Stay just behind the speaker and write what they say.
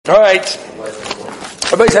All right.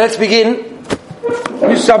 So let's begin.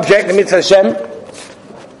 New subject, the Mitzvah Hashem.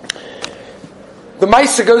 The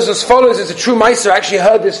Meiser goes as follows. It's a true Meiser. I actually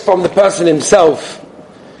heard this from the person himself.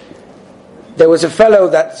 There was a fellow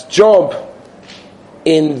that's job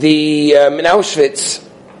in Auschwitz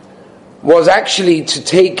was actually to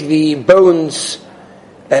take the bones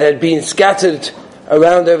that had been scattered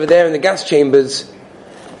around over there in the gas chambers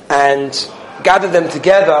and gather them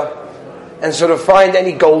together and sort of find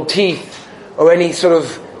any gold teeth or any sort of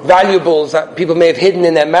valuables that people may have hidden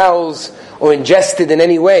in their mouths or ingested in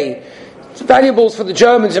any way. It's valuables for the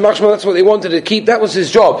Germans, and that's what they wanted to keep. That was his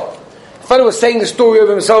job. The fellow was saying the story of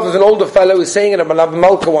himself as an older fellow. He was saying it at Malav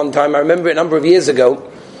Malka one time. I remember it a number of years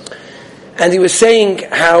ago. And he was saying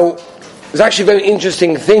how it was actually a very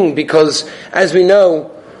interesting thing because, as we know,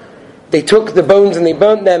 they took the bones and they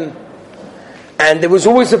burnt them, and there was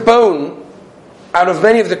always a bone out of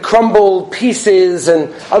many of the crumbled pieces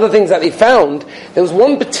and other things that they found. There was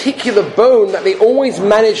one particular bone that they always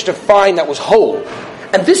managed to find that was whole.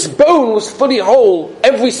 And this bone was fully whole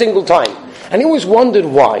every single time. And he always wondered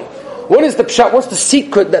why. What is the pshat? What's the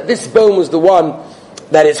secret that this bone was the one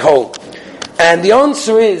that is whole? And the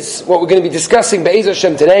answer is what we're going to be discussing Be'ez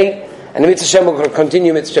Hashem today, and the Mitzvah Hashem will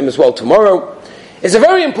continue Mitzvah Hashem as well tomorrow. It's a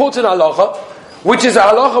very important halacha, which is a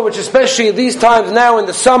halacha which, especially at these times now in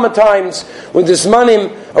the summer times, with this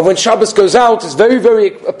manim of when Shabbos goes out, is very,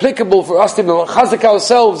 very applicable for us to be chazak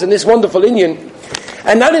ourselves in this wonderful inyan.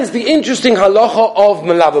 And that is the interesting halacha of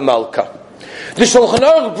Malav Malka. The Shulchan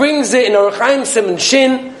Aruch brings it in Orach Chaim Siman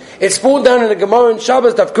Shin. It's brought down in the Gemara in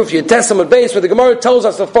Shabbos, Daf Kuf Yutes Amud Beis, where the Gemara tells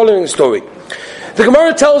us the following story. The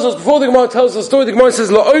Gemara tells us, before the Gemara tells us the story, the Gemara says,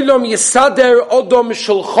 La'olam yisader odom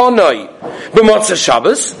shulchanai b'motzei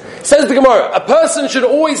Shabbos. Says the Gemara, a person should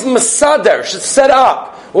always masader, should set up.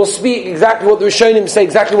 We'll speak exactly what the Rishonim say,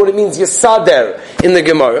 exactly what it means, yasader, in the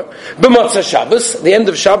Gemara. B'motzei Shabbos, the end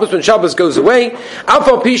of Shabbos, when Shabbos goes away.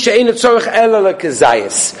 Afal pi she'ein tzorich ela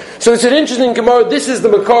lekazayis. So it's an interesting Gemara. This is the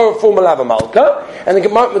Makor for Malav Malka, and the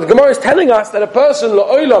Gemara is telling us that a person,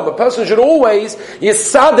 a person should always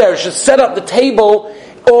yasader, should set up the table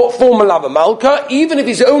or for Malav Malka, even if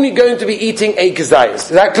he's only going to be eating a kazayis. Is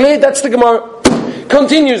that clear? That's the Gemara.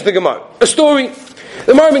 Continues the Gemara. A story.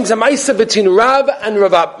 The Gemara brings a Ma'aseh between Rav and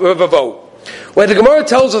Rav Avo, where the Gemara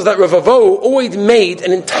tells us that Rav Avo always made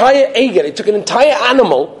an entire egel. He took an entire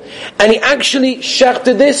animal and he actually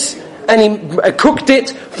shechted this and he cooked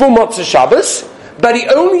it for Motzei Shabbos, but he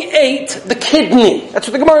only ate the kidney. That's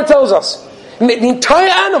what the Gemara tells us. He made the entire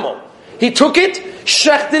animal. He took it,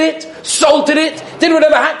 shechted it, salted it, did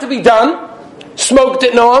whatever had to be done, smoked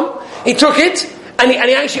it, noam. He took it, and he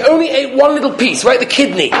actually only ate one little piece, right? The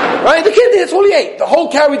kidney. Right? The kidney, that's all he ate. The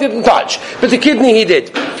whole cow he didn't touch. But the kidney he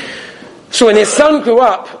did. So when his son grew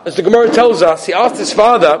up, as the Gemara tells us, he asked his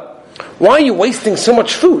father, why are you wasting so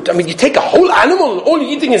much food? I mean, you take a whole animal and all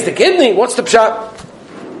you're eating is the kidney. What's the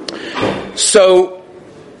pshat? So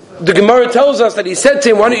the Gemara tells us that he said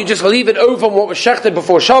to him, why don't you just leave it over on what was shechted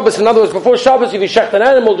before Shabbos? In other words, before Shabbos, if you shecht an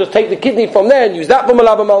animal, just take the kidney from there and use that for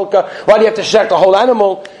Malav Malka. Why do you have to shecht a whole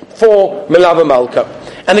animal for Malav Malka?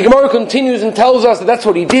 And the Gemara continues and tells us that that's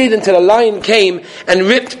what he did until a lion came and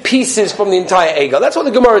ripped pieces from the entire egel. That's what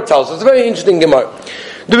the Gemara tells us. It's a very interesting Gemara.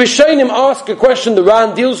 The Rishonim ask a question, the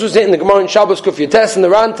Ran deals with it in the Gemara in Shabbos Kuf Yutes, and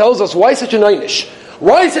the Ran tells us, why such an einish?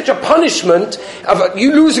 Why such a punishment of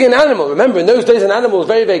you losing an animal? Remember, in those days an animal was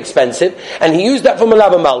very, very expensive, and he used that for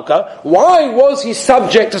Malav Malka. Why was he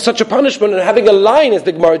subject to such a punishment and having a lion, as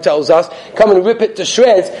the Gemara tells us, come and rip it to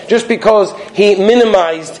shreds just because he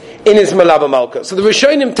minimized in his Malav Malka? So the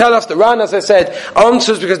Rishonim tell us, the Ran, as I said,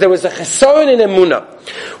 answers because there was a chesaron in Emunah,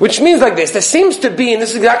 which means like this. There seems to be, and this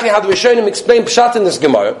is exactly how the Rishonim explain Pshat in this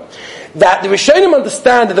Gemara, that the Rishonim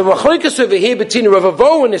understand that the machlokes over here between Rav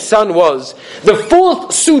Avo and his son was the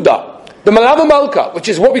fourth Suda, the Malav Malka, which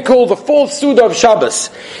is what we call the fourth Suda of Shabbos.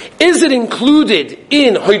 Is it included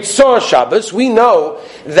in Hoitzah Shabbos? We know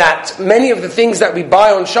that many of the things that we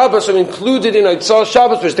buy on Shabbos are included in Hoitzah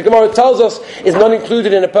Shabbos, which the Gemara tells us is not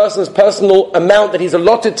included in a person's personal amount that he's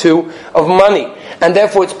allotted to of money. And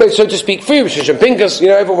therefore it's, so to speak, free. Shishim Pinkas,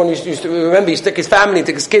 everyone used to remember, he took his family,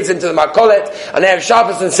 took his kids into the Markolet, and they have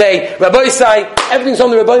Shabbos and say, Rabbi Sai, everything's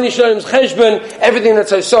on the Rabbi Shalom's Cheshbon, everything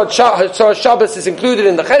that's Hoitzah Shabbos is included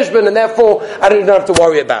in the Cheshbon, and therefore I don't have to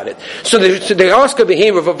worry about it. So they ask over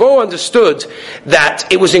here, Rav Avo understood that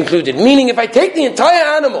it was included. Meaning, if I take the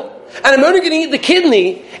entire animal and I'm only going to eat the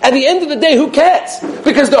kidney, at the end of the day, who cares?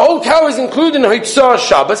 Because the whole cow is included in Hoitzah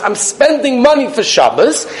Shabbos. I'm spending money for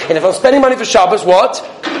Shabbos, and if I'm spending money for Shabbos, what?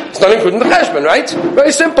 It's not including the cheshbon, right?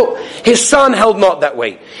 Very simple. His son held not that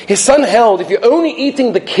way. His son held, if you're only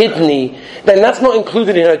eating the kidney, then that's not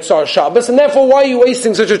included in Otzar Shabbos, and therefore why are you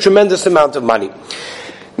wasting such a tremendous amount of money?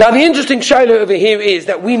 Now the interesting shaila over here is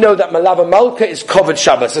that we know that Malava Malka is covered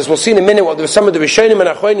Shabbos. As we'll see in a minute, what some of the Rishonim and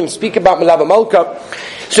Achronim speak about Malava Malka.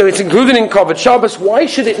 So it's included in covered Shabbos. Why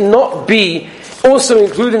should it not be also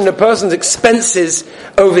included in a person's expenses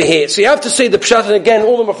over here? So you have to say the pshat, and again,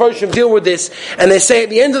 all the Mefarshim deal with this, and they say at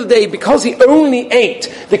the end of the day, because he only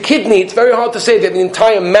ate the kidney, it's very hard to say that the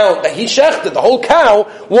entire amount that he shechted, the whole cow,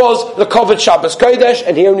 was the covered Shabbos Kodesh,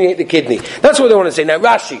 and he only ate the kidney. That's what they want to say. Now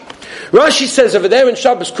Rashi says over there in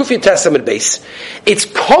Shabbos Kufya Testament base, it's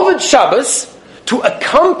covered Shabbos to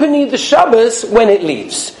accompany the Shabbos when it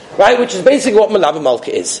leaves. Right, which is basically what Malava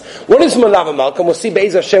Malka is. What is Malava Malka? And we'll see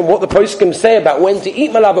Be'ez Hashem what the poskim say about when to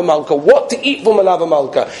eat Malava Malka, what to eat for Malava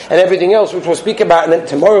Malka, and everything else, which we'll speak about, and then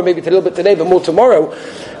tomorrow, maybe a little bit today, but more tomorrow.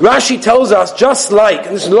 Rashi tells us, just like,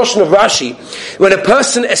 and this is the Lashon of Rashi, when a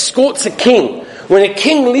person escorts a king, when a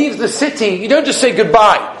king leaves the city, you don't just say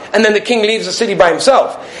goodbye, and then the king leaves the city by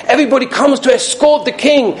himself. Everybody comes to escort the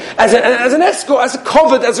king as an escort, as a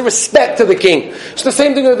covered, as a respect to the king. It's the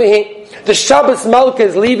same thing over here. The Shabbos Malka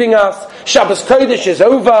is leaving us, Shabbos Kodesh is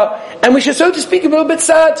over, and we should, so to speak, be a little bit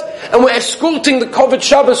sad. And we're escorting the covered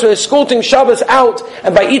Shabbos, we're escorting Shabbos out,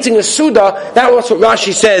 and by eating a Suda, that's what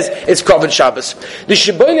Rashi says is covered Shabbos. The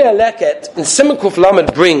Shibbolei Aleket in Siman Kuf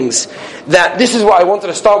Lamed brings that, this is what I wanted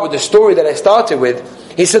to start with, the story that I started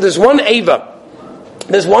with. He said there's one Eva,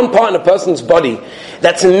 there's one part in a person's body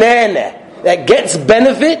that's nene, that gets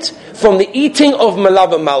benefit from the eating of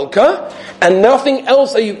Malava Malka, and nothing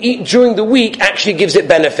else that you eat during the week actually gives it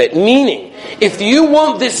benefit. Meaning, if you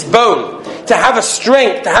want this bone to have a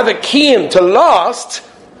strength, to have a kiyum, to last,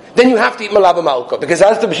 then you have to eat Malava Malka. Because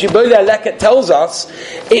as the Shibbolei Aleket tells us,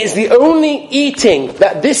 it is the only eating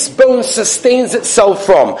that this bone sustains itself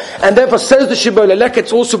from. And therefore says the Shibbolei Aleket,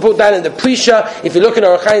 it's also brought down in the Prisha. If you look in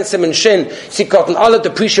Orach Chaim Siman Shin, Sikot and Aleph, the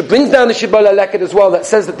Prisha brings down the Shibbolei Aleket as well, that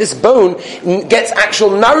says that this bone gets actual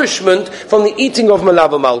nourishment from the eating of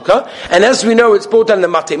Malava Malka. And as we know, it's brought down in the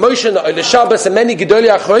Matei Moshe, the Oile Shabbos, and many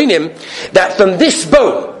Gedolei Achronim, that from this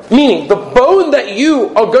bone, meaning the bone that you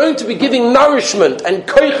are going to be giving nourishment and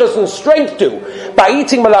koichas and strength to by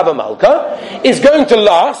eating Malava Malka is going to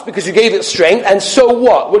last because you gave it strength, and so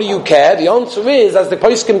what? What do you care? The answer is, as the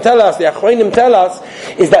poskim tell us, the Achronim tell us,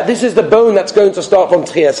 is that this is the bone that's going to start from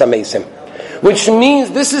Tchias HaMeisim. Which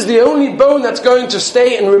means this is the only bone that's going to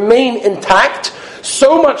stay and remain intact,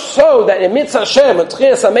 so much so that in Mitzvah Hashem, when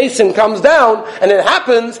Tchias HaMeisim comes down, and it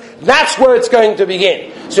happens, that's where it's going to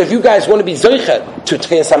begin. So if you guys want to be Zoichet to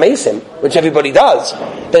Tchias HaMeisim, which everybody does,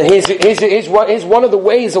 then here's one of the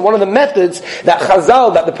ways, and one of the methods that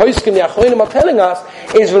Chazal, that the poskim, the Achronim are telling us,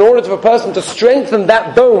 is in order for a person to strengthen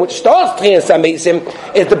that bone, which starts Tchias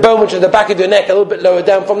HaMeisim, is the bone which is the back of your neck, a little bit lower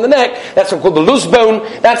down from the neck. That's what's called the luz bone.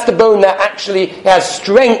 That's the bone that actually has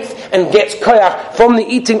strength and gets koyach from the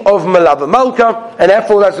eating of Malava Malka. And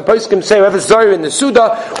therefore, as the poskim say, whoever's zoyer in the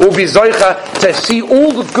Suda will be zoicha to see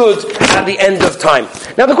all the good at the end of time.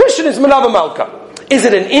 Now the question is, Malava Malka, is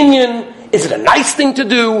it an inyan? Is it a nice thing to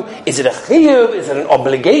do? Is it a chiyuv? Is it an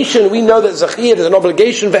obligation? We know that there's a chiyuv, there's an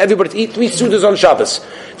obligation for everybody to eat 3 sudas on Shabbos.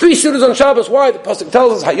 3 sudas on Shabbos, why? The pasuk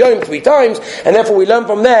tells us hayom 3 times, and therefore we learn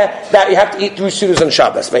from there that you have to eat 3 sudas on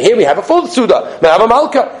Shabbos. But here we have a full suda, Malava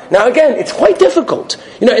Malka. Now again, it's quite difficult.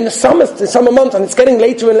 In the summer months, and it's getting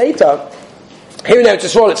later and later. Here in Eretz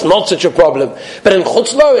Yisrael, it's not such a problem. But in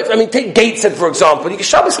Chutz La'aretz, take Gateshead for example.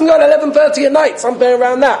 Shabbos can go at 11:30 at night, something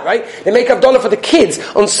around that, right? They make Havdalah for the kids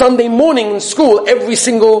on Sunday morning in school every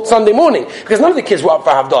single Sunday morning, because none of the kids were up for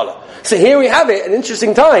Havdalah. So here we have it, an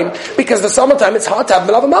interesting time, because the summertime it's hard to have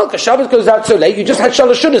Malava Malka. Shabbos goes out so late, you just had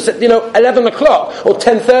Shalosh Shudas at 11 o'clock or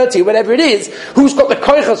 10:30, whatever it is. Who's got the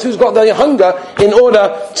koichas, who's got the hunger in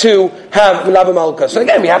order to have Malava Malka? So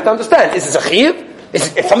again, we have to understand, is this a chiyuv?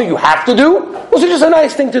 Is it something you have to do? Or is it just a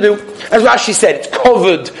nice thing to do? As Rashi said, it's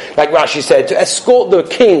covered, like Rashi said, to escort the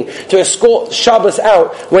king, to escort Shabbos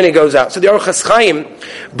out when he goes out. So the Orchos Chaim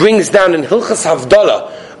brings down in Hilchas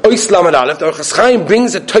Havdalah, Ois Lamed Aleph, the Orchos Chaim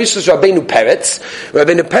brings a Tosfos Rabbeinu Peretz.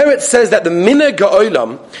 Rabbeinu Peretz says that the minhag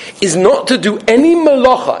ha'olam is not to do any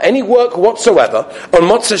malacha, any work whatsoever, on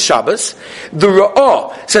Motzei Shabbos. The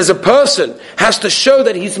Ra'ah says a person has to show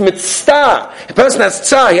that he's mitzvah. A person has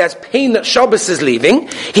tzah, he has pain that Shabbos is leaving.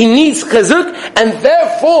 He needs chizuk, and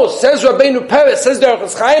therefore, says Rabbeinu Peretz, says the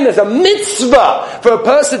Orchos Chaim, there's a mitzvah for a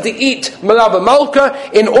person to eat Malava Malka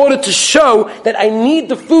in order to show that I need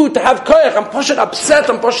the food to have koyach. I'm upset,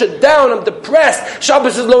 I'm wash it down, I'm depressed,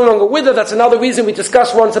 Shabbos is no longer with her. That's another reason we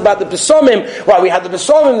discussed once about the Besomim, why we had the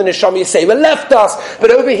Besomim, the Neshama Yiseva left us.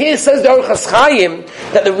 But over here says the Orchas Chaim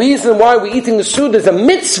that the reason why we're eating the Suda is a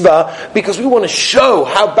mitzvah, because we want to show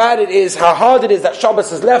how bad it is, how hard it is that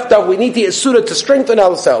Shabbos has left us. We need to eat Suda to strengthen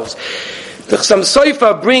ourselves. The Chassam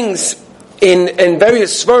Sofer brings in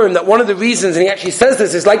various Svarim that one of the reasons, and he actually says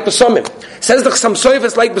this, is like Besomim. Says the Chassam Sofer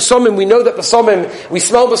is like Besomim. We know that Besomim, we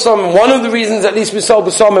smell Besomim. One of the reasons at least we smell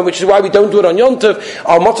Besomim, which is why we don't do it on Yom Tov,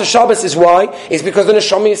 our Motzei Shabbos is why, is because the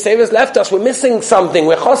Neshama Yiseva has left us. We're missing something.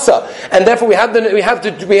 We're Chosa. And therefore we have to,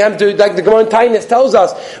 like the Gemara in Taanis tells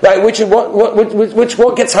us, right,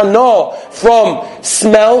 what gets Hana from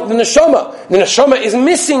smell? The Neshama. The Neshama is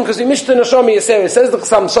missing because we missed the Neshama Yiseva. It says the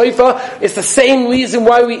Chassam Sofer, it's the same reason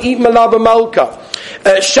why we eat Malaba Malka.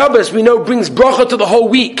 Shabbos, we know, brings bracha to the whole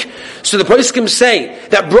week. So the poskim say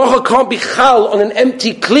that bracha can't be chal on an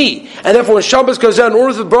empty kli. And therefore when Shabbos goes down, in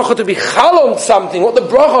order for the bracha to be chal on something, what the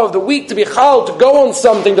bracha of the week to be chal, to go on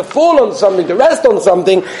something, to fall on something, to rest on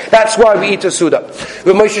something, that's why we eat a Suda.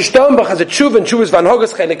 Moshe Sternbach has a tshuva, and tshuva is Van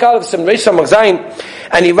Hogas Chaynikal of Sem Reish Samach Zayin,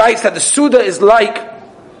 and he writes that the Suda is like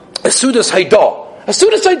a Suda's Haidah. A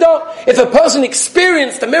Suda Saidah. If a person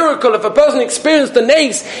experienced the miracle, if a person experienced the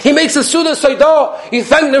nace, he makes a Suda Saidah. You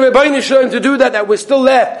thank the Rebbeinu Shalom to do that we're still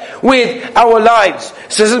left with our lives.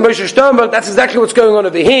 So this is Moshe Sternberg, that's exactly what's going on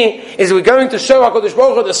over here, is we're going to show HaKadosh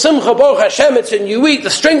Baruch Hu, the Simcha Baruch Hashem, it's a new week,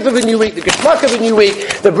 the strength of a new week, the Geschmack of a new week,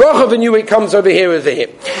 the Bracha of a new week comes over here.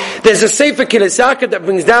 There's a Sefer Kiles Yaakov that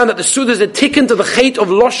brings down that the Suda is a tikkun to the chait of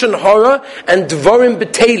Lashon Hara and Dvarim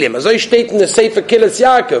B'Teilim. As I state in the Sefer Kiles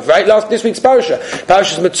Yaakov, right, this week's parasha.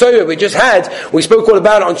 Parashas Mitzvah we spoke all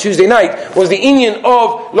about it on Tuesday night, was the inyan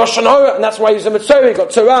of Lashon Hara, and that's why he's a Mitzvah, got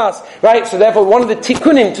Tzoras, right? So therefore one of the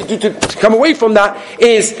tikkunim to come away from that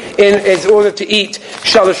is in order to eat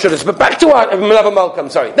Shalosh Shudas. But back to our Malava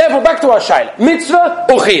Malkam, Therefore back to our Shaila. Mitzvah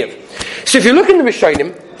or Chiyuv. So if you look in the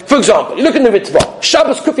Rishonim, for example, you look in the Ritva,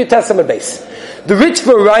 Shabbos Kufya Tesam Beis. The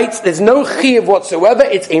Ritva writes, there's no chiyuv whatsoever,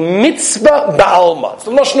 it's a mitzvah ba'alma. It's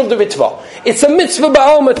the Lashon of the Ritva. It's a mitzvah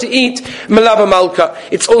ba'alma to eat Malava Malka.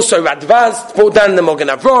 It's also Radvaz, brought down the Mogen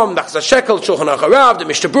Avram, the Chazar Shekel, Shulchan Acharav, the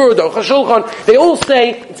Mishnah Berurah, the Aruch HaShulchan. They all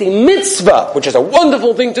say it's a mitzvah, which is a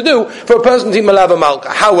wonderful thing to do for a person to eat Malava Malka.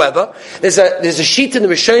 However, there's a sheet in the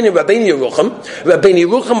Rishonim, Rabbeinu Yerucham. Rabbeinu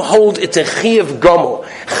Yerucham holds it's a chiyuv gomor.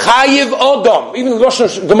 Chayiv Odom. Even the Lashon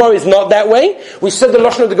of the Gemara is not that way. We said the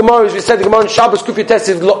Lashon of the Gemara is, we said the Gemara in Shabbos Kufya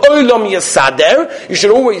Tesam is L'olam Yasader. You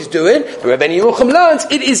should always do it. But Rabbeinu Yerucham learns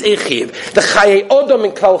it is a chiyuv. The Chayiv Odom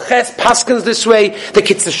in Klal Ches paskins this way. The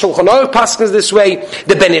Kitzur Shulchan Aruch paskins this way.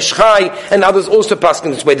 The Ben Ish Chai and others also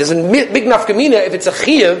paskin this way. There's a big nafkamina if it's a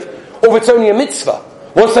chiyuv or if it's only a mitzvah.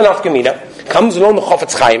 What's the nafkamina? Comes along the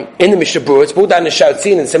Chofetz Chaim in the Mishnah Berurah. It's brought down the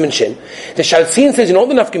Shautzin and Simon Shin. The Shautzin says, you know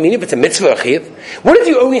the nafkamina if it's a mitzvah or chiyuv? What if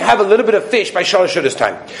you only have a little bit of fish by Shalosh Shudas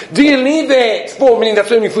time? Do you leave it for, meaning that's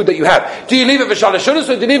the only food that you have, do you leave it for Shalosh Shudas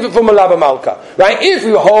or do you leave it for Malava Malka? Right? If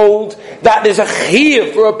you hold that there's a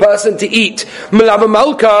chiyuv for a person to eat Malava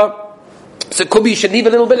Malka, so it could be you should leave a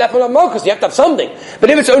little bit left on because you have to have something. But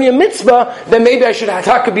if it's only a mitzvah, then maybe I should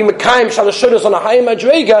have to be Mekayim Shalosh Shudas on a higher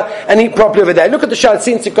madrega and eat properly over there. Look at the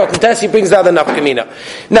Shautzin Sikot and Tess, he brings out the nafkamina.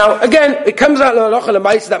 Now, again, it comes out of the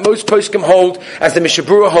Halacha that most poskim hold, as the Mishnah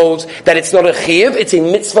Berurah holds, that it's not a chiyuv, it's a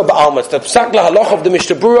mitzvah ba'alma. The psak halacha of the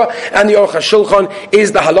Mishnah Berurah and the Aruch HaShulchan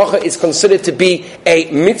is the halacha is considered to be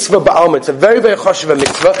a mitzvah ba'alma. It's a very, very choshev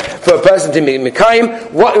mitzvah for a person to be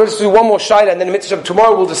Mekayim. Let's do one more shaila and then the mitzvah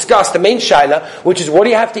tomorrow we'll discuss the main shaila, which is what do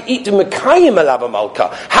you have to eat to Mekayim Malava Malka?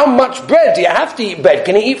 How much bread do you have to eat bread?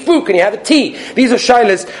 Can you eat fruit? Can you have a tea? These are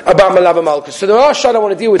shailas about Malava Malka. So the last shaila I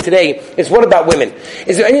want to deal with today is what about women?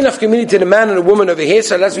 Is there any enough community to the man and a woman over here?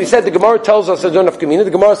 So as we said, the Gemara tells us there's enough community.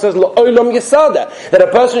 The Gemara says L'olam Yasada, that a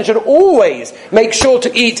person should always make sure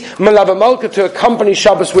to eat Malava Malka to accompany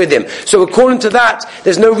Shabbos with him. So according to that,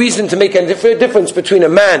 there's no reason to make a difference between a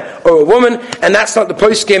man or a woman, and that's not the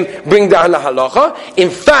poskim bring down the halacha. In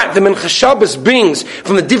fact, the Mincha Shabbos brings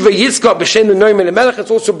from the Divrei Yitzchak B'Shem Noam Elimelech.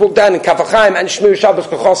 It's also brought down in Kaf HaChaim and Shmir Shabbos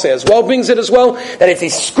Kachoseh as well. Brings it as well that it's a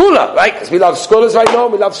skula, right? Because we love skulas right now.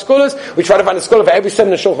 We love skulas. We try to find a skula for every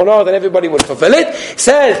 7 Shulchan Aruch, and everybody would fulfill it. It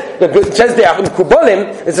says there in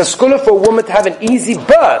Kubalim, there's a skula for a woman to have an easy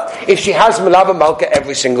birth if she has Malava Malka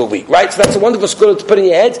every single week, right? So that's a wonderful skula to put in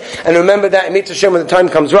your head. And remember that in Mitzvah Shem when the time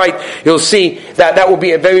comes right, you'll see that that will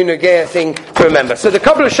be a very negaya thing to remember. So the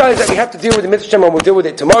couple of shaylas that we have to deal with in Mitzvah Shem, and we'll deal with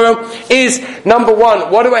it tomorrow, is number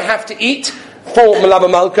one, what do I have to eat? for Melava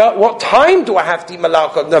Malka? What time do I have to eat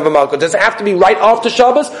Melava Malka? Does it have to be right after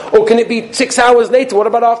Shabbos, or can it be 6 hours later? What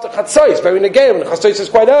about after Chatzos? Very negay, when Chatzos is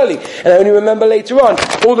quite early, and I only remember later on.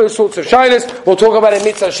 All those sorts of shyness, we'll talk about in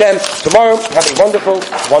Mitzvah Hashem tomorrow. Have a wonderful,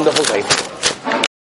 wonderful day.